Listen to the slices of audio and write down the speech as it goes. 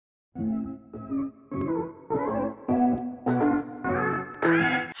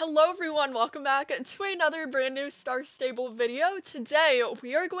Hello everyone, welcome back to another brand new Star Stable video. Today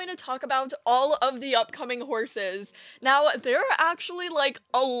we are going to talk about all of the upcoming horses. Now there are actually like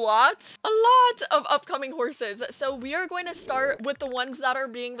a lot of upcoming horses, so we are going to start with the ones that are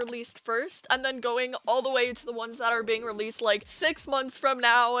being released first and then going all the way to the ones that are being released like 6 months from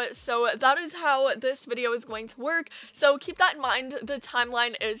now. So that is how this video is going to work, so keep that in mind. The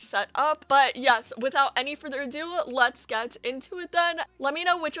timeline is set up, but yes, without any further ado, let's get into it then. Let me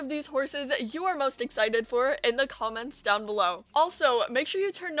know which of these horses you are most excited for in the comments down below. Also, make sure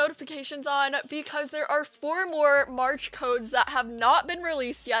you turn notifications on because there are 4 more March codes that have not been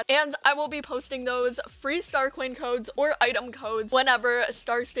released yet, and I will be posting those free star coin codes or item codes whenever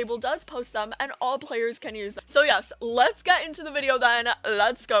Star Stable does post them, and all players can use them. So yes, let's get into the video then.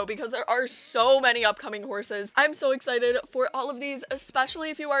 Let's go, because there are so many upcoming horses. I'm so excited for all of these, especially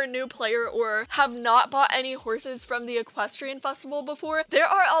if you are a new player or have not bought any horses from the Equestrian Festival before. There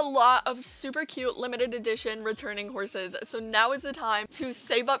are a lot of super cute limited edition returning horses, so now is the time to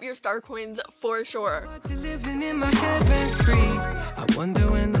save up your star coins for sure. I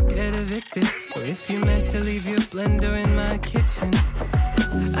wonder when I'll get evicted, or if you meant to leave your blender in my kitchen.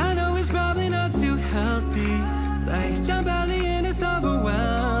 I know it's probably not too healthy, like John Belly, and it's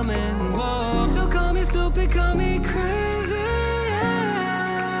overwhelming. Whoa. So call me stupid, call me crazy.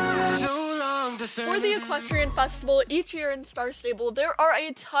 For the Equestrian Festival each year in Star Stable, there are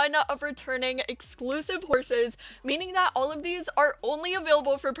a ton of returning exclusive horses, meaning that all of these are only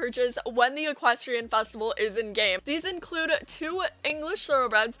available for purchase when the Equestrian Festival is in game. These include 2 English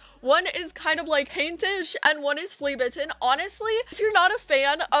Thoroughbreds, one is kind of like paintish and one is flea bitten. Honestly, if you're not a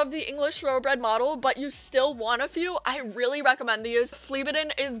fan of the English Thoroughbred model but you still want a few, I really recommend these. Flea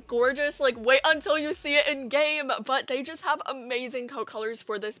bitten is gorgeous, like wait until you see it in game, but they just have amazing coat colors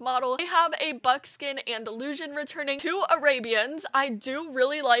for this model. They have a buckskin and illusion returning, 2 Arabians. I do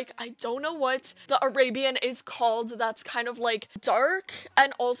really like, I don't know what the Arabian is called, that's kind of like dark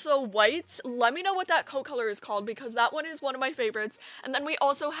and also white. Let me know what that coat color is called because that one is one of my favorites. And then we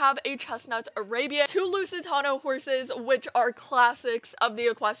also have a chestnut Arabian, 2 Lusitano horses, which are classics of the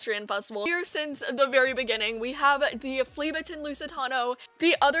Equestrian Festival. Here since the very beginning, we have the flea bitten Lusitano.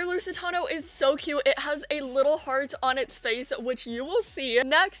 The other Lusitano is so cute. It has a little heart on its face, which you will see.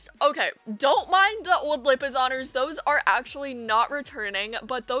 Next, okay, don't mind the old Lipizaners, those are actually not returning,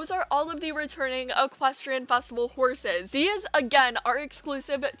 but those are all of the returning Equestrian Festival horses. These again are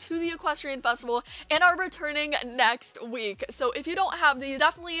exclusive to the Equestrian Festival and are returning next week. So if you don't have these,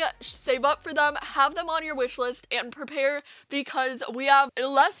 definitely save up for them, have them on your wish list, and prepare because we have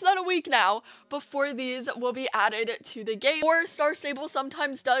less than a week now before these will be added to the game. Or Star Stable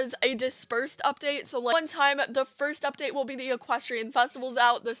sometimes does a dispersed update, so like one time the first update will be the Equestrian Festival's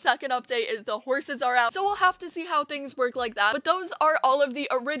out, the second update is the horses are out, so we'll have to see how things work like that. But those are all of the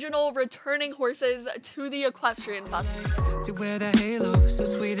original returning horses to the Equestrian Festival. To wear that halo, so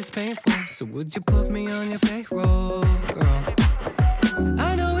sweet it's painful. So would you put me on your payroll, girl?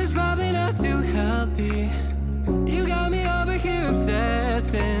 I know it's probably not too healthy. You got me over here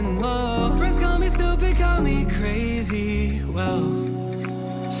obsessing. Whoa. Friends call me stupid, call me crazy. Well,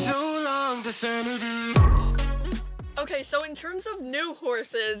 so long to sanity. Okay, so in terms of new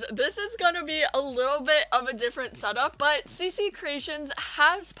horses, this is gonna be a little bit of a different setup, but CC Creations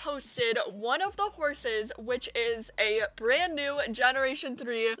has posted one of the horses, which is a brand new Generation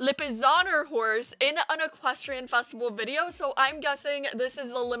 3 Lipizzanner horse in an Equestrian Festival video, so I'm guessing this is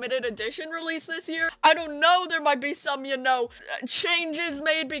the limited edition release this year. I don't know, there might be some, you know, changes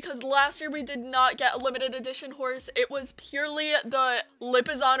made because last year we did not get a limited edition horse. It was purely the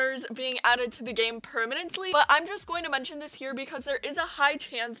Lipizzanners being added to the game permanently, but I'm just going to mention this here because there is a high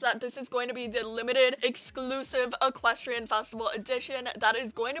chance that this is going to be the limited exclusive Equestrian Festival edition that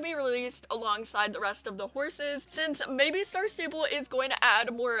is going to be released alongside the rest of the horses, since maybe Star Stable is going to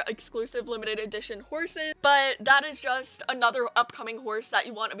add more exclusive limited edition horses, but that is just another upcoming horse that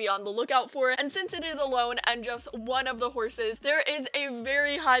you want to be on the lookout for. And since it is alone and just one of the horses, there is a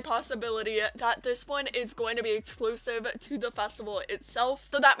very high possibility that this one is going to be exclusive to the festival itself.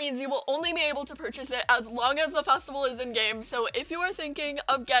 So that means you will only be able to purchase it as long as the festival is in game. So if you are thinking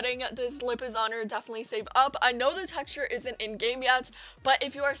of getting this Lipizzanner, definitely save up. I know the texture isn't in game yet, but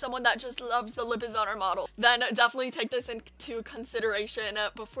if you are someone that just loves the Lipizzanner model, then definitely take this into consideration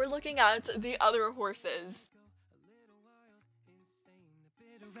before looking at the other horses.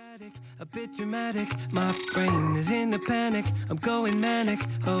 A bit dramatic, my brain is in a panic, I'm going manic,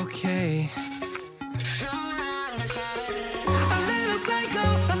 okay. A little psycho,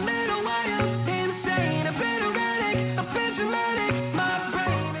 a little wild, insane, a bit erratic, a bit dramatic, my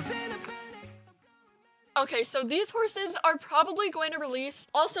brain is in a panic. Okay, so these horses are probably going to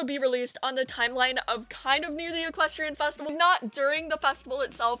also be released on the timeline of kind of near the Equestrian Festival. Not during the festival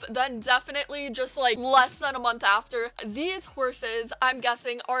itself, then definitely just like less than a month after. These horses, I'm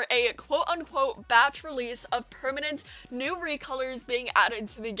guessing, are a quote-unquote batch release of permanent new recolors being added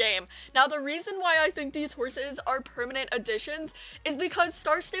to the game. Now, the reason why I think these horses are permanent additions is because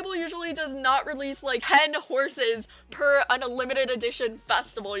Star Stable usually does not release like 10 horses per an limited edition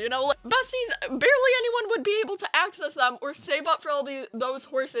festival, you know? Like, besties, barely anyone would be able to access them or save up for all those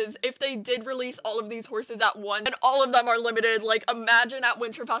horses if they did release all of these horses at once, and all of them are limited. Like, imagine at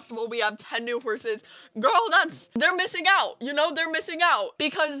Winter Festival we have 10 new horses. Girl, they're missing out, you know? They're missing out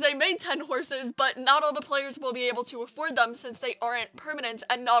because they made 10 horses, but not all the players will be able to afford them since they aren't permanent,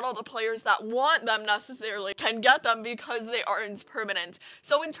 and not all the players that want them necessarily can get them because they aren't permanent.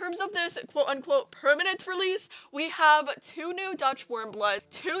 So in terms of this quote-unquote permanent release, we have 2 new Dutch Warmbloods,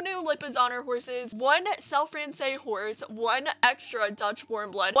 2 new Lipizzanner horses, 1 SELLE FRANSAY horse, 1 extra Dutch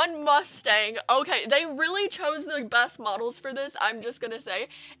Warmblood, 1 Mustang. Okay, they really chose the best models for this, I'm just gonna say,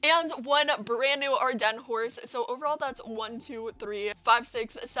 and 1 brand new Ardennes horse. So overall that's 1, 2, 3, 5,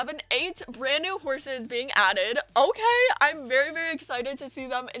 6, 7, 8 brand new horses being added. Okay, I'm very, very excited to see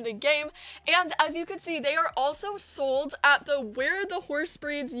them in the game. And as you can see, they are also sold at where the horse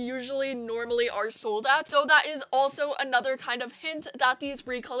breeds normally are sold at. So that is also another kind of hint that these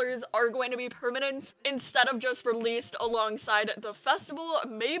recolors are going to be permanent instead of just released alongside the festival.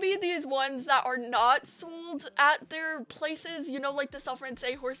 Maybe these ones that are not sold at their places, you know, like the SELLE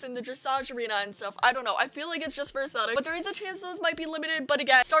FRANSAY horse in the dressage arena and stuff. I don't know. I feel like it's just for aesthetic, but there is a chance those might be limited. But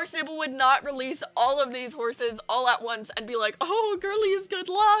again, Star Stable would not release all of these horses all at once and be like, oh, girlies, good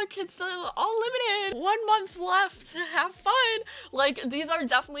luck. It's all limited. 1 month left. Have fun. Like, these are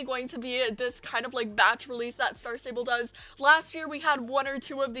definitely going to be this kind of like batch release that Star Stable does. Last year we had 1 or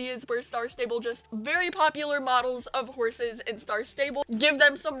 2 of these where Star Stable just very popular models of horses in Star Stable, give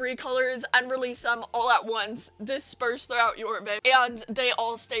them some recolors and release them all at once, disperse throughout your event, and they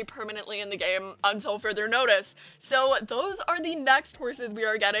all stay permanently in the game until further notice. So those are the next horses we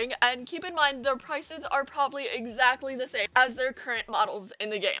are getting, and keep in mind their prices are probably exactly the same as their current models in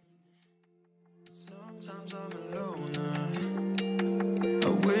the game. Sometimes I'm alone. I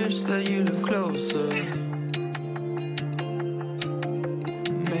wish that you lived closer.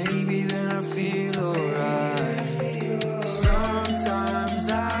 Maybe then I feel alright.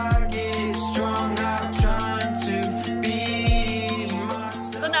 Sometimes I get strung out trying to be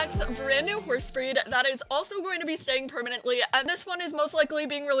myself. The next brand new horse breed that is also going to be staying permanently, and this one is most likely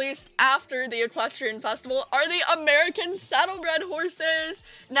being released after the Equestrian Festival, are the American Saddlebred horses.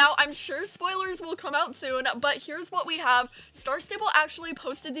 Now, I'm sure spoilers will come out soon, but here's what we have. Star Stable actually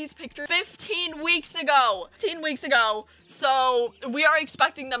posted these pictures 15 weeks ago. 15 weeks ago. So we are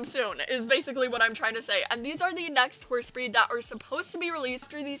expecting them soon, is basically what I'm trying to say. And these are the next horse breed that are supposed to be released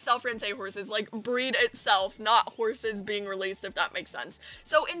after these SELLE FRANSAY horses, like breed itself, not horses being released, if that makes sense.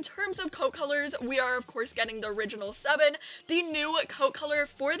 So in terms of coat colors, we are of course getting the original 7. The new coat color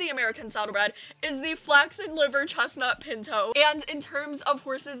for the American Saddlebred is the Flaxen Liver Chestnut Pinto. And in terms of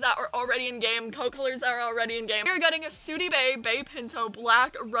horses that are already in game, coat colors that are already in game, we are getting a Sooty Bay Pinto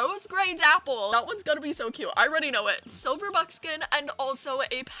Black, Rose Gray Dapple. That one's gonna be so cute. I already know it. Silver Buckskin, and also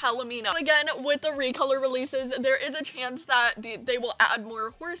a Palomino. Again, with the recolor releases, there is a chance that they will add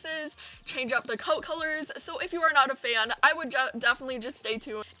more horses, change up the coat colors. So if you are not a fan, I would definitely just stay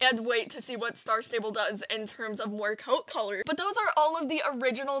tuned and wait to see what Star Stable does in terms of more coat color. But those are all of the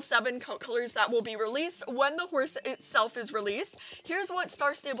original 7 coat colors that will be released when the horse itself is released. Here's what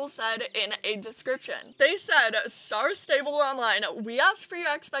Star Stable said in a description. They said, Star Stable Online, we asked for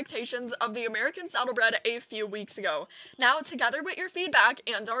your expectations of the American Saddlebred a few weeks ago. Now, together with your feedback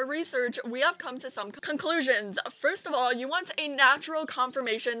and our research, we have come to some conclusions. First of all, you want a natural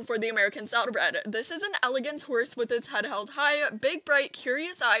conformation for the American Saddlebred. This is an elegant horse with its head held high, big, bright,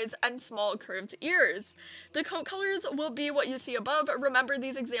 curious eyes, and small curved ears. The coat colors will be what you see above. Remember,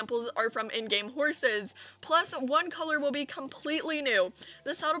 these examples are from in-game horses. Plus, one color will be completely new.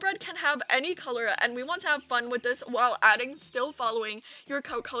 The Saddlebred can have any color, and we want to have fun with this while still following your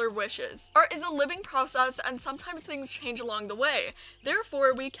coat color wishes. Art is a living process, and sometimes things change along the way.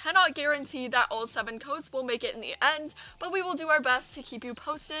 Therefore, we cannot guarantee that all 7 coats will make it in the end, but we will do our best to keep you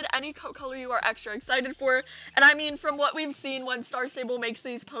posted any coat color you are extra excited for. And I mean, from what we've seen when Star Stable makes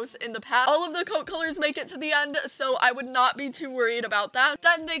these posts in the past. All of the coat colors make it to the end, so I would not be too worried about that.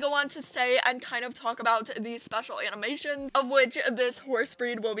 Then they go on to say and kind of talk about the special animations of which this horse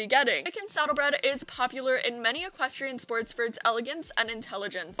breed will be getting. American Saddlebred is popular in many equestrian sports for its elegance and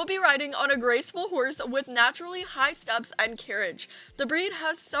intelligence. We'll be riding on a graceful horse with naturally high steps and carriage. The breed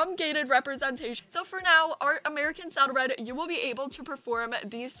has some gaited representation, so for now, our American Saddlebred, you will be able to perform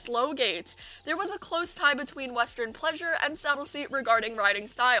these slow gaits. There was a close tie between Western Pleasure and Saddle Seat regarding riding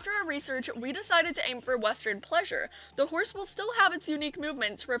style. After our research, we decided to aim for Western Pleasure. The horse will still have its unique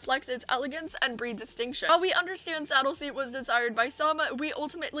movement to reflect its elegance and breed distinction. While we understand Saddle Seat was desired by some, we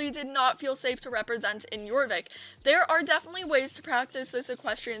ultimately did not feel safe to represent in Jorvik. There are definitely ways to practice this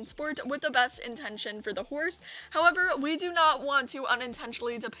equestrian sport with the best intention for the horse. However, we do not want to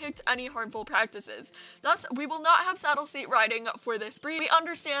unintentionally depict any harmful practices. Thus, we will not have saddle seat riding for this breed. We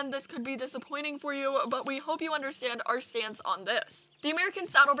understand this could be disappointing for you, but we hope you understand our stance on this. The American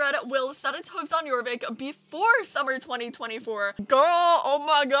Saddlebred will set its hooves on Jorvik before summer 2024. Girl, oh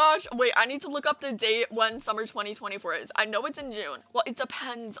my gosh. Wait, I need to look up the date when summer 2024 is. I know it's in June. Well, it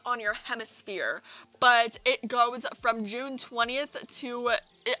depends on your hemisphere, but it goes from June 20th to,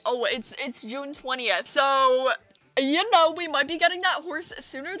 it's June 20th. So, you know, we might be getting that horse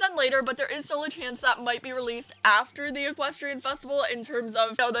sooner than later, but there is still a chance that might be released after the Equestrian Festival in terms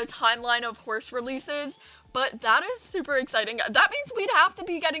of, you know, the timeline of horse releases. But that is super exciting. That means we'd have to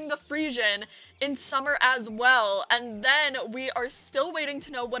be getting the Friesian in summer as well. And then we are still waiting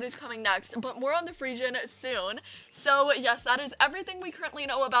to know what is coming next, but more on the Friesian soon. So yes, that is everything we currently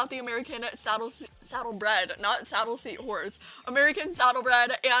know about the American Saddlebred, not saddle seat horse, American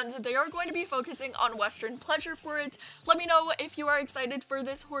Saddlebred, and they are going to be focusing on Western Pleasure for it. Let me know if you are excited for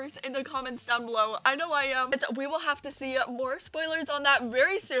this horse in the comments down below. I know I am. We will have to see more spoilers on that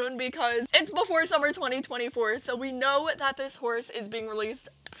very soon because it's before summer 2024, so we know that this horse is being released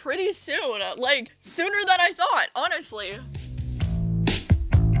pretty soon, like sooner than I thought, honestly.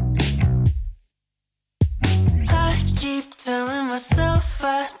 I keep telling myself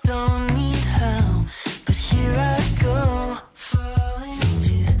I don't need help, but here I go, falling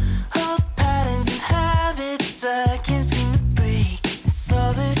into old patterns and habits I can't seem to break. It's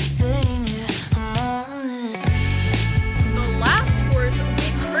all the same, yeah, I'm honest. The last horse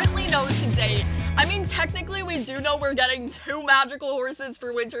we currently know to date, I mean, technically we do know we're getting 2 magical horses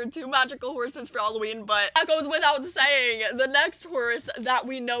for winter, 2 magical horses for Halloween, but that goes without saying. The next horse that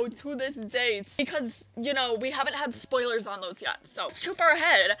we know to this date, because, you know, we haven't had spoilers on those yet, so it's too far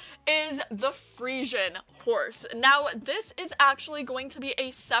ahead, is the Friesian horse. Now, this is actually going to be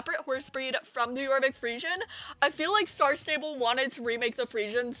a separate horse breed from the Jorvik Friesian. I feel like Star Stable wanted to remake the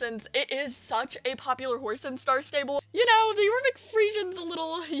Friesian since it is such a popular horse in Star Stable. You know, the Jorvik Friesian's a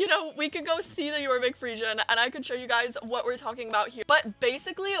little, you know, we could go see the Jorvik Friesian and I could show you guys what we're talking about here. But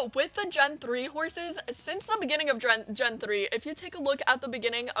basically, with the Gen 3 horses, since the beginning of Gen 3, if you take a look at the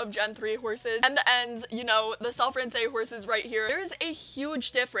beginning of Gen 3 horses and the ends, you know, the SELLE FRANSAY horses right here, there is a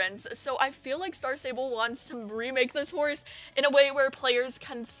huge difference. So I feel like Star Stable wants to remake this horse in a way where players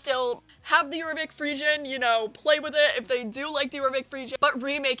can still have the Jorvik Friesian, you know, play with it if they do like the Jorvik Friesian, but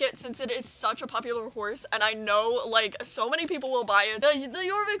remake it since it is such a popular horse, and I know, like, so many people will buy it. The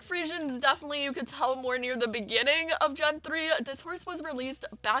Jorvik Friesian's definitely, you could tell, more near the beginning of Gen 3. This horse was released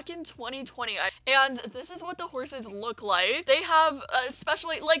back in 2020, and this is what the horses look like. They have,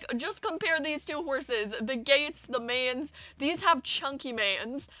 especially, like, just compare these 2 horses, the gaits, the manes. These have chunky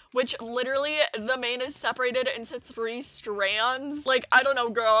manes, which literally, the mane is separated into 3 strands. Like, I don't know,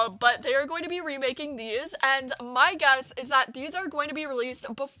 girl, but they are going to be remaking these, and my guess is that these are going to be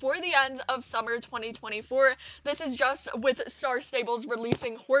released before the end of summer 2024. This is just with Star Stables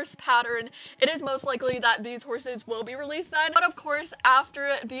releasing horse pattern. It is most likely that these horses will be released then, but of course,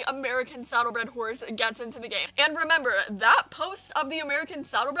 after the American Saddlebred horse gets into the game. And remember, that post of the American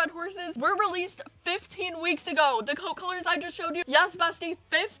Saddlebred horses were released 15 weeks ago. The coat colors I just showed you, yes, bestie,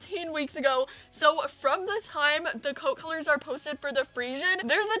 15 weeks ago. So from the time the coat colors are posted for the Friesian,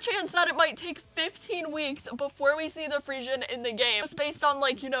 there's a chance that it might take 15 weeks before we see the Friesian in the game. Just based on,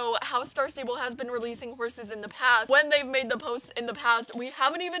 like, you know, how Star Stable has been releasing horses in the past. When they've made the posts in the past, we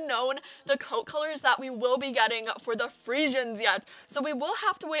haven't even known the coat colors that we will be getting for the Friesians yet. So we will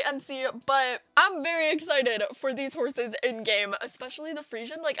have to wait and see, but I'm very excited for these horses in game, especially the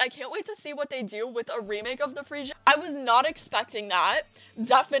Friesian. Like, I can't wait to see what they do with a remake of the Friesian. I was not expecting that,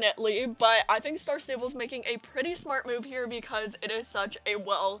 definitely, but I think Star Stable's making a pretty smart move here because it is such a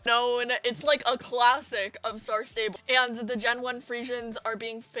well-known, it's like a classic of Star Stable, and the Gen 1 Friesians are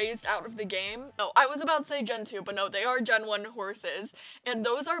being phased out of the game. No, I was about to say Gen 2, but no, they are Gen 1 horses, and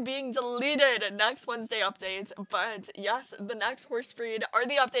those are being deleted next Wednesday update. But yes, the next horse breed are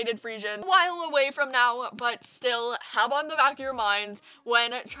the updated Friesians. A while away from now, but still have on the back of your minds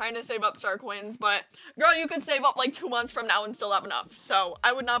when trying to save up star coins. But girl, you could save up like 2 months from now and still have enough. So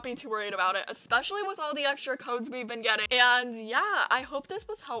I would not be too worried about it, especially with all the extra codes we've been getting. And yeah, I hope this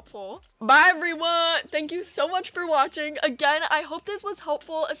was helpful. Bye everyone! Thank you so much for watching. Again, I hope this was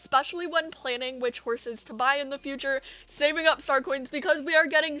helpful, especially when planning which horses to buy in the future, saving up star coins, because we are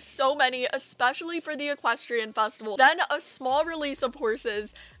getting so many, especially for the Equestrian Festival. Then a small release of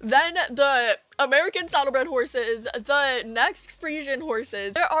horses, then the American Saddlebred horses, the next Friesian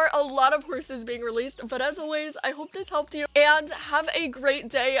horses. There are a lot of horses being released, but as always, I hope this helped you, and have a great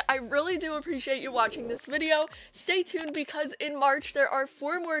day. I really do appreciate you watching this video. Stay tuned, because in March there are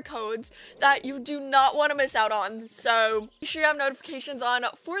 4 more codes that you do not want to miss out on, so make sure you have notifications on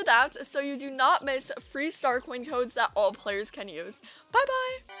for that so you do not miss free star coin codes that all players can use. Bye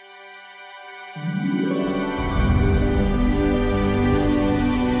bye!